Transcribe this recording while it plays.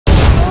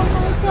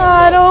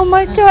God, oh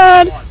my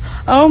God.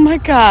 Oh my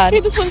God.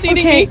 Okay, this one's eating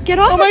okay, me. Get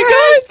off oh of my her.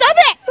 God. Stop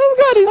it. Oh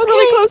God, he's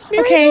really close to me.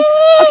 Okay,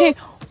 okay.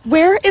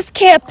 Where is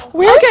Kip?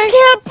 Where's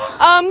Kip?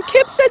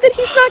 Kip said that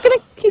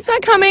he's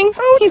not coming.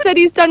 He said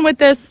he's done with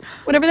this,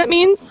 whatever that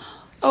means.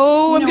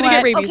 Oh, I'm gonna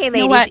get rabies. Okay, You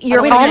know ladies, what?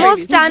 you're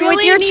almost done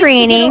with your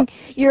training.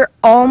 You're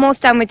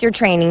almost done with your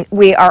training.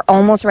 We are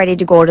almost ready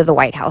to go to the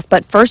White House.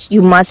 But first,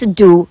 you must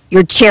do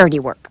your charity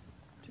work.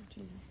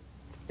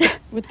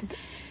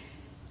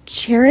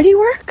 Charity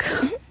work?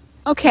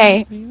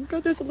 Okay,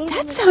 God,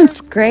 that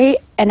sounds great,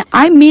 and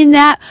I mean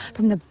that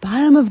from the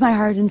bottom of my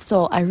heart and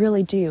soul. I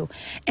really do.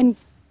 And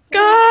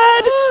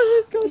God,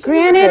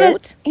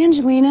 granted,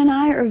 Angelina and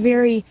I are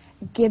very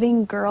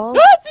giving girls,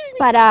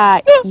 but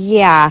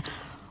yeah.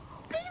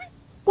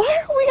 Why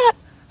are we at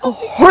a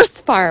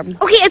horse farm?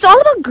 Okay, it's all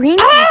about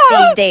Greenpeace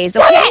these days,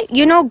 okay?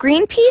 You know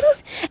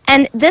Greenpeace?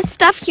 And this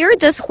stuff here,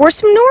 this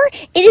horse manure,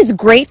 it is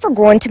great for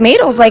growing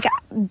tomatoes, like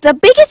the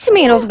biggest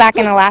tomatoes back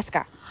in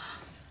Alaska.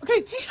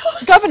 Okay,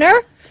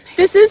 Governor,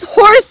 this is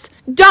horse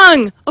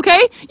dung,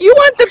 okay? You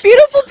want the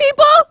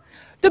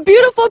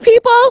beautiful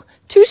people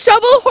to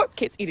shovel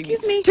Kate's eating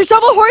me. To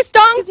shovel horse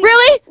dung?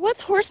 Really?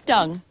 What's horse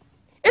dung?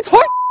 It's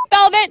horse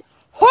velvet.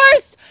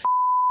 Horse.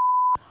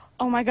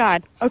 Oh my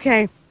God.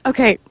 Okay,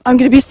 okay. I'm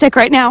gonna be sick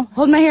right now.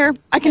 Hold my hair.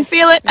 I can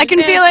feel it. I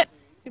can feel it.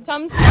 Give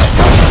Tums.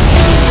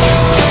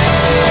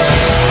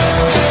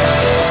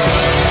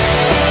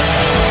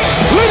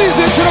 Ladies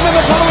and gentlemen,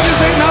 the following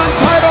is a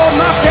non-title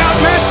knockout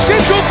match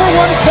scheduled for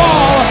one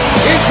fall.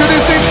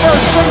 Introducing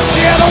first from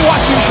Seattle,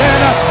 Washington,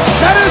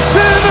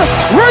 Madison,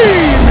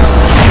 Rayne.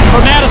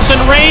 For Madison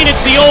Rayne,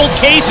 it's the old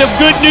case of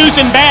good news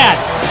and bad.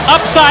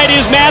 Upside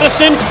is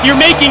Madison, you're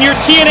making your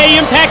TNA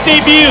Impact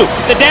debut.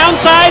 The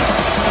downside?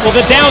 Well,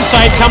 the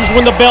downside comes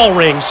when the bell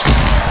rings.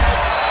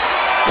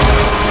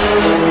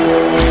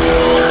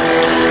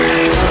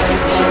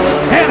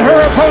 And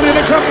her opponent,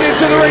 accompanied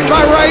to the ring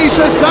by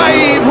Raisha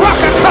Saeed,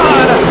 Raka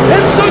Khan,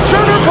 and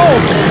Sojourner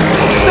Bolt,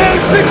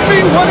 stands 6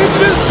 feet 1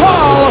 inches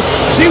tall.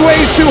 She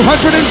weighs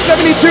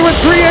 272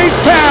 3/8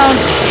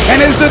 pounds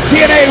and is the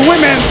TNA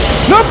Women's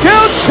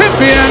Knockout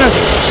Champion.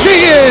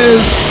 She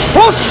is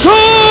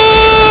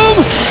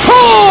Awesome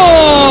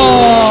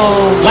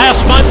Kong!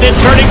 Last month in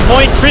Turning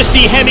Point,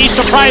 Christy Hemme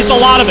surprised a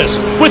lot of us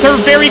with her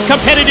very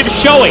competitive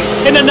showing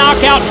in the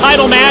knockout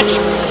title match.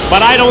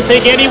 But I don't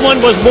think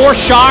anyone was more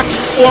shocked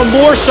or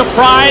more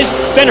surprised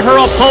than her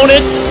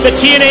opponent, the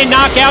TNA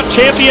Knockout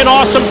Champion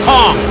Awesome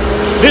Kong.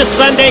 This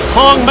Sunday,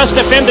 Kong must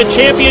defend the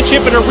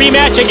championship in a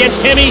rematch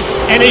against Hemme,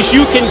 and as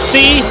you can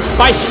see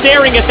by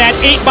staring at that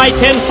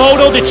 8x10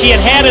 photo that she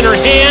had in her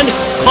hand,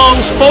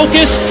 Kong's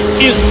focus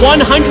is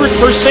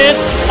 100%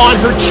 on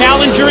her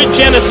challenger at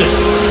Genesis.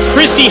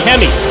 Christy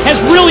Hemme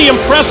has really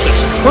impressed us.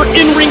 Her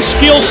in-ring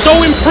skills so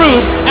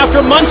improved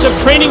after months of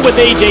training with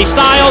AJ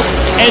Styles,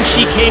 and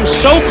she came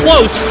so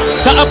close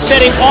to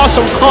upsetting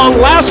Awesome Kong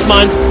last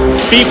month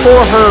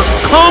before her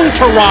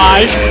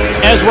Kongtourage,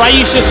 as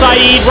Raisha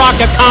Saeed,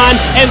 Raka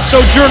Khan, and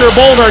Sojourner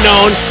Bolt are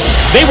known.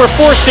 They were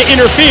forced to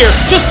interfere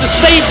just to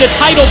save the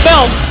title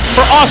belt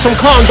for Awesome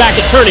Kong back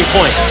at Turning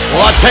Point.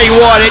 Well, I'll tell you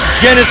what, at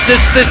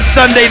Genesis this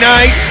Sunday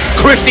night,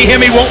 Christy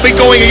Hemme won't be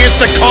going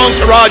against the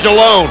Kongtourage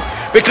alone.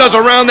 Because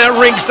around that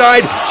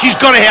ringside, she's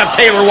going to have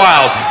Taylor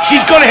Wilde,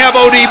 she's going to have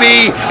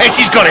ODB, and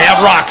she's going to have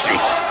Roxy.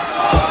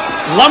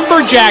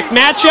 Lumberjack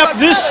matchup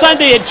this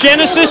Sunday at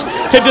Genesis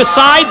to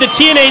decide the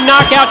TNA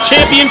Knockout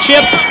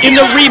Championship in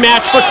the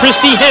rematch for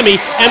Christy Hemme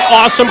and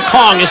Awesome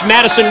Kong as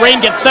Madison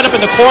Rayne gets set up in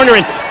the corner,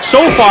 and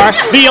so far,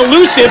 the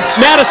elusive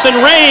Madison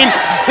Rayne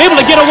able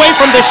to get away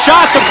from the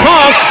shots of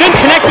Kong, then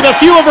connect with a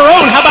few of her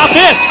own. How about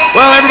this?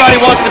 Well, everybody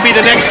wants to be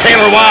the next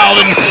Taylor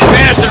Wilde, and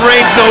Madison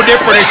Rayne's no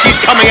different as she's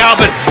coming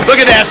out, but look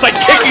at that, it's like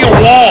kicking a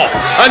wall.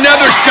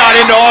 Another shot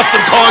into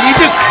Awesome Kong.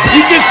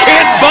 You just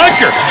can't budge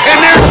her.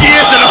 And there she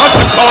is, and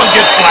Awesome Kong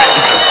just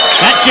flattens her.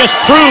 That just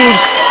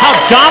proves how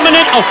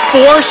dominant a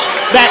force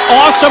that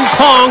Awesome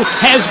Kong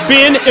has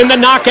been in the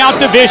knockout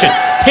division.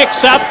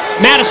 Picks up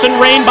Madison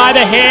Rayne by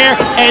the hair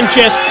and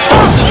just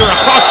tosses her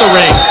across the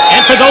ring.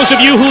 And for those of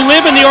you who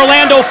live in the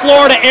Orlando,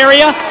 Florida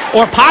area,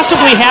 or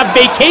possibly have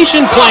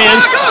vacation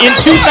plans in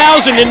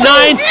 2009,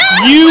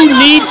 you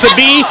need to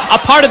be a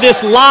part of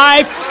this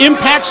live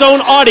Impact Zone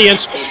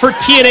audience for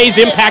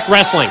TNA's Impact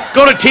Wrestling.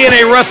 Go to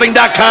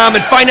TNAWrestling.com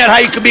and find out how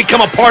you can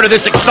become a part of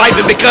this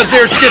excitement, because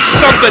there's just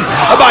something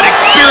about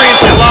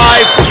experiencing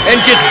live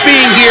and just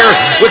being here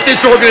with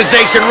this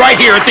organization right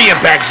here at the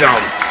Impact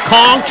Zone.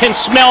 Kong can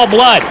smell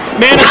blood.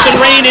 Madison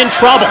Rayne in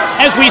trouble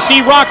as we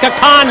see Raka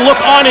Khan look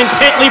on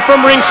intently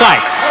from ringside.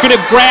 Gonna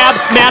grab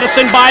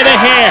Madison by the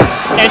hair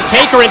and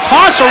take her and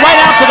toss her right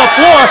out to the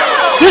floor.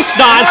 This,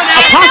 Don,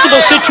 a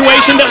possible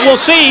situation that we'll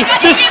see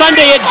this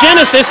Sunday at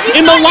Genesis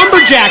in the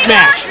Lumberjack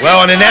match.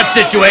 Well, and in that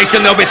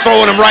situation, they'll be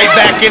throwing him right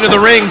back into the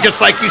ring, just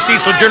like you see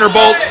Sojourner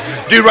Bolt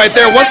dude right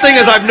there. One thing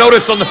as I've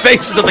noticed on the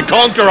faces of the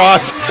Kong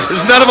Entourage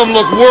is none of them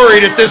look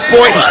worried at this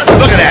point.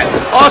 Look at that.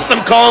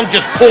 Awesome Kong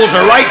just pulls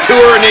her right to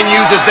her and then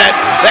uses that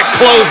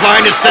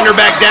clothesline to send her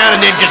back down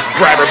and then just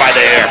grab her by the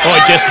hair. Boy,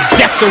 just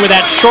decked her with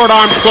that short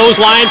arm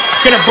clothesline.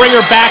 Gonna bring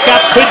her back up.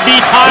 Could be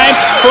time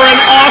for an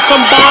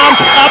awesome bomb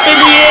up in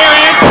the air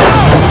and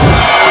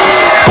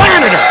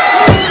planted her.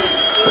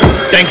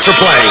 Thanks for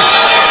playing.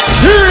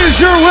 Here is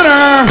your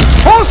winner,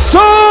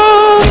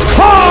 Awesome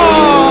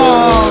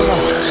Kong!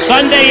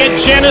 Sunday at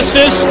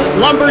Genesis,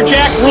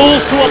 Lumberjack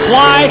rules to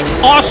apply.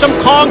 Awesome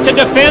Kong to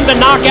defend the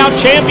Knockout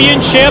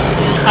Championship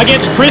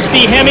against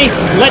Christy Hemme.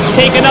 Let's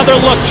take another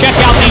look. Check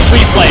out these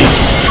replays.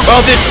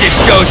 Well, this just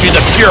shows you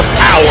the pure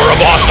power of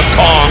Awesome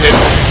Kong as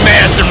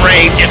Madison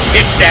Rayne just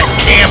hits that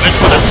canvas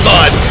with a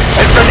thud.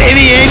 And from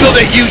any angle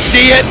that you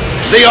see it,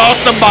 the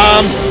Awesome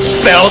Bomb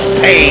spells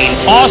pain.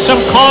 Awesome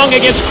Kong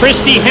against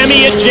Christy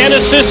Hemme at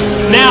Genesis.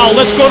 Now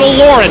let's go to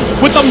Lauren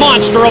with the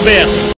Monster Abyss.